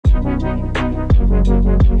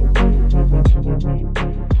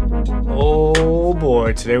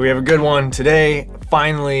boy. Today we have a good one. Today,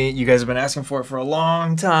 finally, you guys have been asking for it for a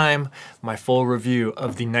long time, my full review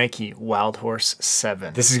of the Nike Wildhorse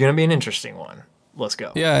 7. This is gonna be an interesting one. Let's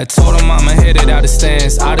go. Yeah, I told him I'ma hit it out of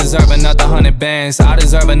stands. I deserve another 100 bands. I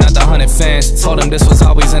deserve another 100 fans. Told them this was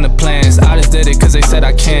always in the plans. I just did it cause they said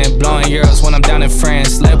I can. Blowing euros when I'm down in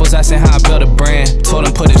France. Labels asking how I build a brand. Told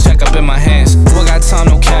them put a check up in my hands. Boy got time,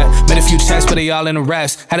 no cap. Made a few checks, but they all in the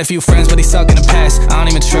raps. Had a few friends, but they stuck in the past. I don't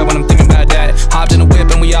even trip when I'm thinking about that. Hopped in the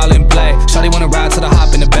whip and we all in black. Shawty wanna ride to the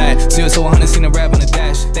hop in the back. 0 to 100, seen the rev on the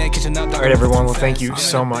dash. They ain't catching up. Alright everyone, well thank you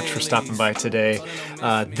so much for stopping by today.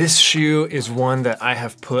 This shoe is one that I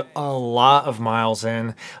have put a lot of miles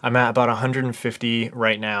in. I'm at about 150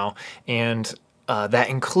 right now, and that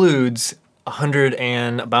includes 100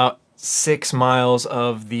 and about 6 miles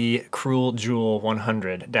of the Cruel Jewel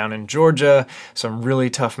 100 down in Georgia. Some really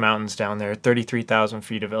tough mountains down there, 33,000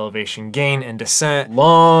 feet of elevation gain and descent.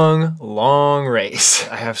 Long race.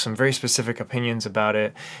 I have some very specific opinions about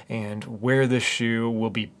it and where this shoe will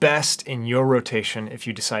be best in your rotation if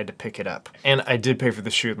you decide to pick it up. And I did pay for the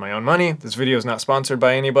shoe with my own money. This video is not sponsored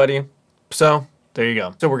by anybody, so there you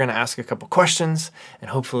go. So we're gonna ask a couple questions and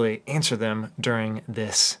hopefully answer them during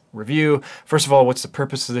this review. First of all, what's the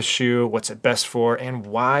purpose of this shoe? What's it best for? And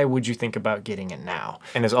why would you think about getting it now?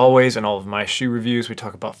 And as always, in all of my shoe reviews, we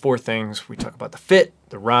talk about 4 things. We talk about the fit,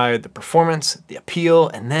 the ride, the performance, the appeal,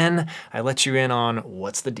 and then I let you in on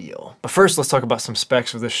what's the deal. But first, let's talk about some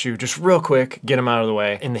specs of this shoe, just real quick, get them out of the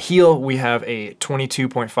way. In the heel, we have a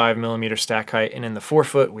 22.5 millimeter stack height, and in the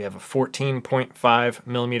forefoot, we have a 14.5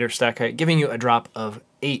 millimeter stack height, giving you a drop of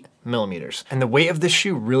 8 millimeters. And the weight of this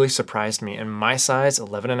shoe really surprised me, and my size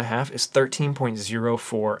 11.5 is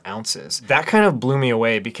 13.04 ounces. That kind of blew me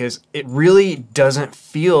away because it really doesn't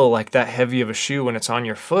feel like that heavy of a shoe when it's on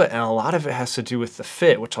your foot, and a lot of it has to do with the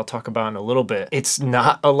fit, which I'll talk about in a little bit. It's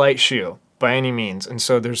not a light shoe by any means, and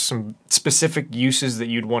so there's some specific uses that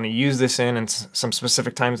you'd want to use this in and some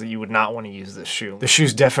specific times that you would not want to use this shoe. The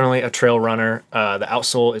shoe's definitely a trail runner. The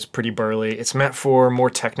outsole is pretty burly. It's meant for more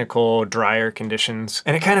technical, drier conditions,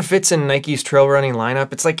 and it kind of fits in Nike's trail running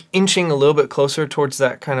lineup. It's like inching a little bit closer towards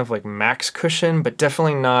that kind of like max cushion, but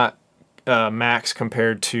definitely not max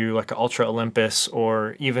compared to like an Ultra Olympus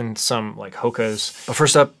or even some like Hoka's. But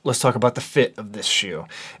first up, let's talk about the fit of this shoe.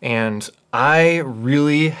 And I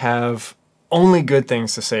really have only good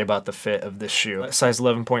things to say about the fit of this shoe. Size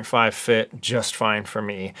 11.5 fit just fine for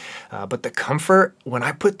me. But the comfort, when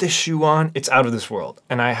I put this shoe on, it's out of this world.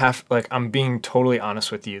 And I have, like, I'm being totally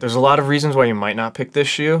honest with you. There's a lot of reasons why you might not pick this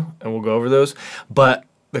shoe, and we'll go over those. But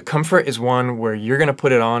the comfort is one where you're gonna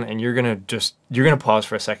put it on and you're gonna pause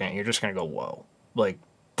for a second and you're just gonna go, whoa. Like,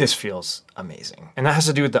 this feels amazing. And that has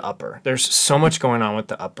to do with the upper. There's so much going on with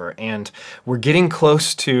the upper, and we're getting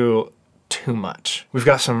close to too much. We've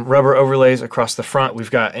got some rubber overlays across the front. We've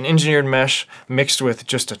got an engineered mesh mixed with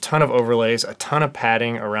just a ton of overlays, a ton of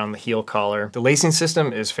padding around the heel collar. The lacing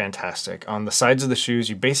system is fantastic. On the sides of the shoes,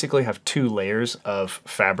 you basically have 2 layers of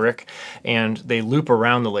fabric, and they loop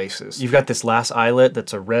around the laces. You've got this last eyelet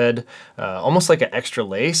that's a red, almost like an extra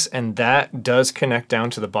lace, and that does connect down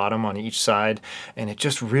to the bottom on each side, and it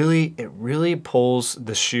just really pulls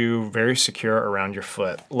the shoe very secure around your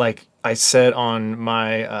foot. Like I said on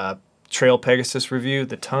my Trail Pegasus review,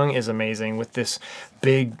 the tongue is amazing with this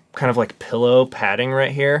big kind of like pillow padding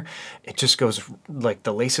right here. It just goes, like,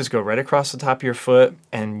 the laces go right across the top of your foot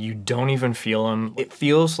and you don't even feel them. It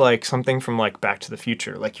feels like something from like Back to the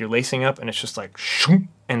Future. Like you're lacing up and it's just like shoom,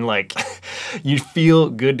 and like you feel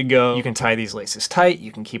good to go. You can tie these laces tight,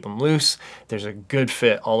 you can keep them loose. There's a good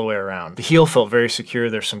fit all the way around. The heel felt very secure.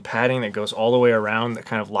 There's some padding that goes all the way around that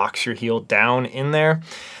kind of locks your heel down in there.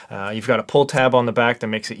 You've got a pull tab on the back that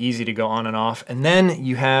makes it easy to go on and off. And then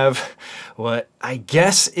you have what I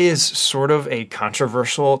guess is sort of a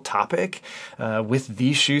controversial topic with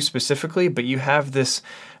these shoes specifically, but you have this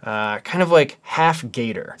kind of like half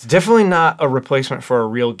gaiter. It's definitely not a replacement for a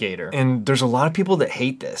real gaiter. And there's a lot of people that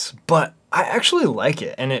hate this, but I actually like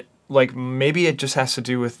it. And like, maybe it just has to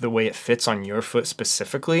do with the way it fits on your foot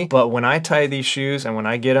specifically. But when I tie these shoes and when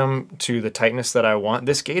I get them to the tightness that I want,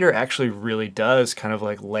 this gaiter actually really does kind of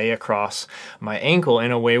like lay across my ankle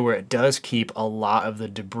in a way where it does keep a lot of the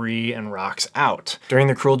debris and rocks out. During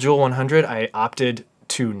the Cruel Jewel 100, I opted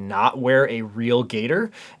to not wear a real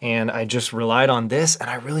gaiter, and I just relied on this, and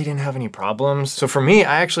I really didn't have any problems. So for me,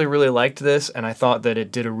 I actually really liked this, and I thought that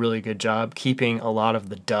it did a really good job keeping a lot of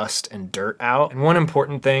the dust and dirt out. And one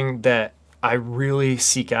important thing that I really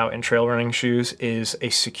seek out in trail running shoes is a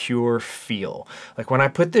secure feel. Like when I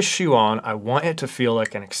put this shoe on, I want it to feel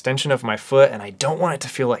like an extension of my foot, and I don't want it to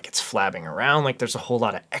feel like it's flabbing around, like there's a whole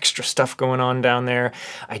lot of extra stuff going on down there.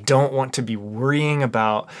 I don't want to be worrying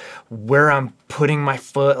about where I'm putting my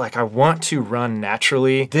foot. Like I want to run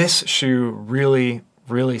naturally. This shoe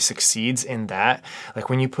really succeeds in that. Like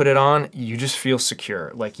when you put it on, you just feel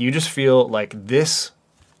secure. Like you just feel like this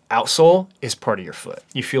outsole is part of your foot.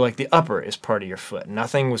 You feel like the upper is part of your foot.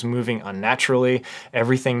 Nothing was moving unnaturally.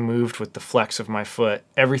 Everything moved with the flex of my foot.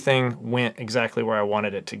 Everything went exactly where I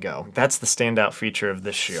wanted it to go. That's the standout feature of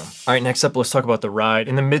this shoe. All right, next up, let's talk about the ride.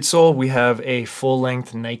 In the midsole, we have a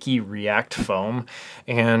full-length Nike React foam.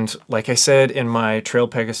 And like I said in my Trail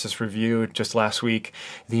Pegasus review just last week,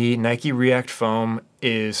 the Nike React foam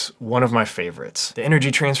is one of my favorites. The energy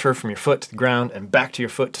transfer from your foot to the ground and back to your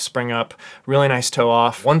foot to spring up, really nice toe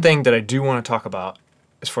off. One thing that I do want to talk about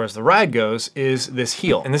as far as the ride goes is this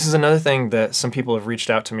heel. And this is another thing that some people have reached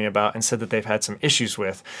out to me about and said that they've had some issues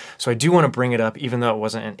with. So I do want to bring it up even though it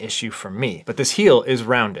wasn't an issue for me. But this heel is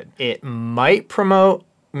rounded. It might promote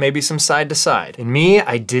maybe some side to side. In me,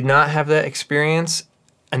 I did not have that experience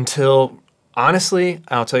until honestly,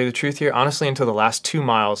 I'll tell you the truth here, honestly until the last 2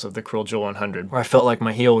 miles of the Cruel Jewel 100, where I felt like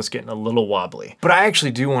my heel was getting a little wobbly. But I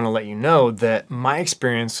actually do want to let you know that my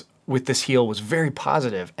experience with this heel was very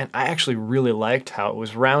positive, and I actually really liked how it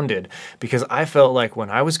was rounded, because I felt like when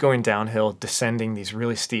I was going downhill, descending these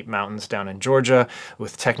really steep mountains down in Georgia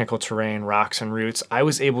with technical terrain, rocks and roots, I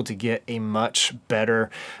was able to get a much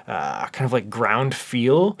better kind of like ground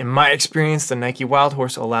feel. In my experience, the Nike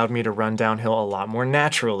Wildhorse allowed me to run downhill a lot more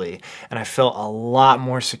naturally, and I felt a lot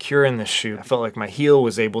more secure in this shoe. I felt like my heel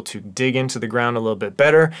was able to dig into the ground a little bit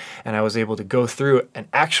better, and I was able to go through an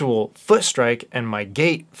actual foot strike, and my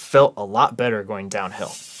gait felt a lot better going downhill.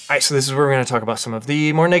 All right, so this is where we're going to talk about some of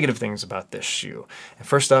the more negative things about this shoe. And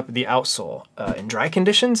first up, the outsole. In dry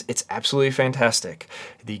conditions, it's absolutely fantastic.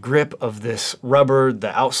 The grip of this rubber,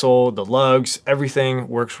 the outsole, the lugs, everything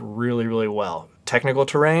works really well. Technical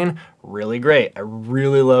terrain, really great. I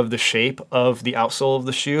really love the shape of the outsole of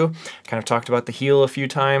the shoe. Kind of talked about the heel a few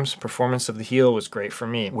times. Performance of the heel was great for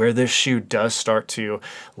me. Where this shoe does start to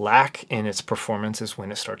lack in its performance is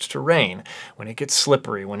when it starts to rain, when it gets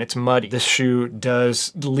slippery, when it's muddy. This shoe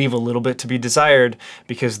does leave a little bit to be desired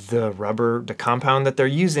because the rubber, the compound that they're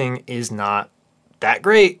using is not that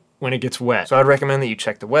great when it gets wet. So I'd recommend that you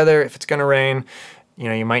check the weather. If it's gonna rain, you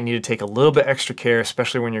know, you might need to take a little bit extra care,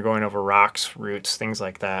 especially when you're going over rocks, roots, things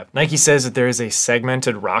like that. Nike says that there is a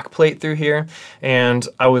segmented rock plate through here, and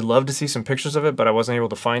I would love to see some pictures of it, but I wasn't able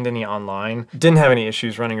to find any online. Didn't have any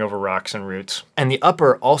issues running over rocks and roots. And the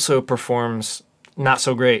upper also performs not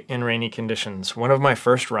so great in rainy conditions. One of my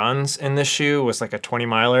first runs in this shoe was like a 20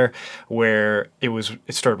 miler where it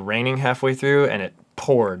started raining halfway through and it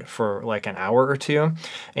poured for like an hour or two.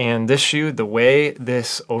 And this shoe, the way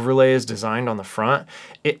this overlay is designed on the front,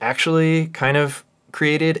 it actually kind of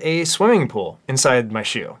created a swimming pool inside my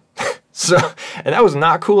shoe. So, and that was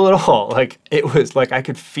not cool at all. Like, it was like I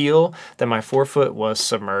could feel that my forefoot was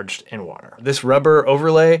submerged in water. This rubber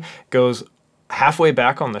overlay goes halfway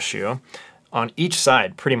back on the shoe, on each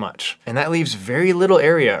side pretty much. And that leaves very little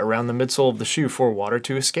area around the midsole of the shoe for water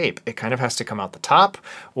to escape. It kind of has to come out the top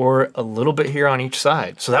or a little bit here on each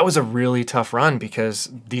side. So that was a really tough run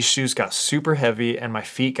because these shoes got super heavy and my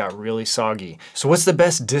feet got really soggy. So what's the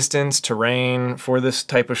best distance terrain for this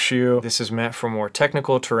type of shoe? This is meant for more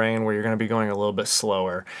technical terrain where you're gonna be going a little bit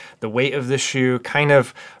slower. The weight of this shoe kind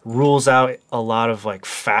of rules out a lot of like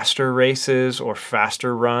faster races or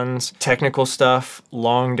faster runs. Technical stuff,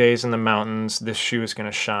 long days in the mountains, this shoe is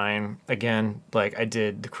gonna shine. Again, like I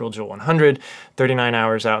did the Cruel Jewel 100, 39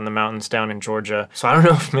 hours out in the mountains down in Georgia. So I don't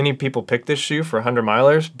know if many people pick this shoe for 100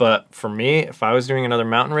 milers, but for me, if I was doing another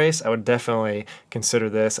mountain race, I would definitely consider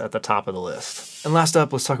this at the top of the list. And last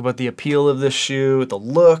up, let's talk about the appeal of this shoe, the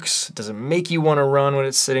looks. Does it make you wanna run when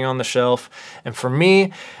it's sitting on the shelf? And for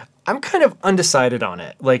me, I'm kind of undecided on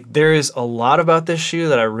it. Like there is a lot about this shoe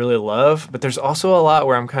that I really love, but there's also a lot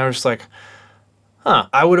where I'm kind of just like, huh,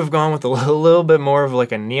 I would have gone with a little bit more of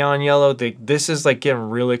like a neon yellow. This is like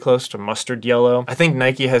getting really close to mustard yellow. I think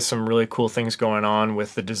Nike has some really cool things going on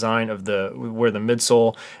with the design of where the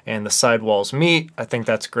midsole and the sidewalls meet. I think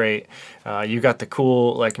that's great. You got the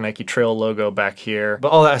cool like Nike Trail logo back here. But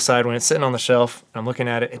all that aside, when it's sitting on the shelf, I'm looking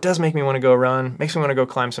at it, it does make me want to go run, makes me want to go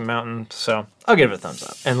climb some mountains. So I'll give it a thumbs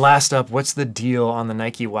up. And last up, what's the deal on the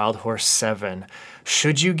Nike Wildhorse 7?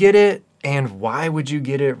 Should you get it? and why would you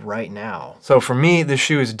get it right now? So for me, this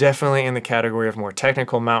shoe is definitely in the category of more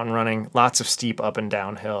technical mountain running, lots of steep up and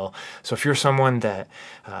downhill. So if you're someone that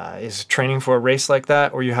is training for a race like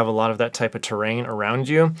that, or you have a lot of that type of terrain around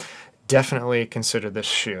you, definitely consider this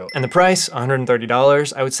shoe. And the price,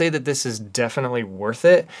 $130, I would say that this is definitely worth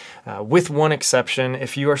it, with one exception.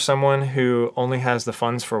 If you are someone who only has the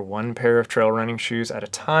funds for one pair of trail running shoes at a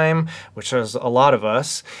time, which is a lot of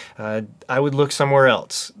us, I would look somewhere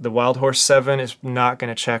else. The Wildhorse 7 is not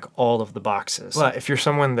gonna check all of the boxes. But if you're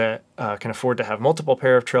someone that can afford to have multiple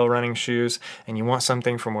pair of trail running shoes and you want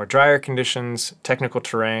something for more drier conditions, technical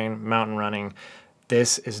terrain, mountain running,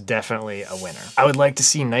 this is definitely a winner. I would like to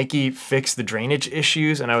see Nike fix the drainage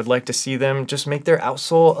issues, and I would like to see them just make their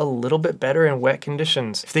outsole a little bit better in wet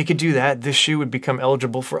conditions. If they could do that, this shoe would become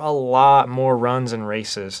eligible for a lot more runs and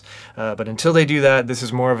races. But until they do that, this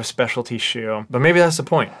is more of a specialty shoe. But maybe that's the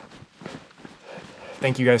point.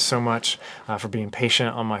 Thank you guys so much for being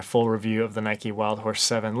patient on my full review of the Nike Wildhorse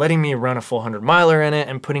 7, letting me run a full 100-miler in it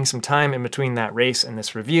and putting some time in between that race and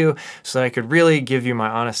this review so that I could really give you my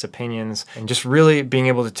honest opinions and just really being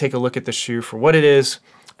able to take a look at the shoe for what it is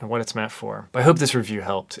and what it's meant for. But I hope this review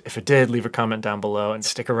helped. If it did, leave a comment down below and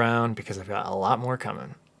stick around because I've got a lot more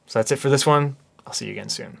coming. So that's it for this one. I'll see you again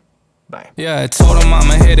soon. Bye. Yeah, I told him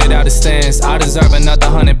I'ma hit it out of stance. I deserve another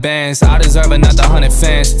 100 bands. I deserve another 100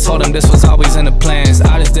 fans. Told them this was always in the plans.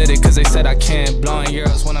 I just did it cause they said I can. Blowing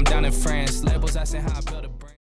euros when I'm down in France. Labels asking how I build a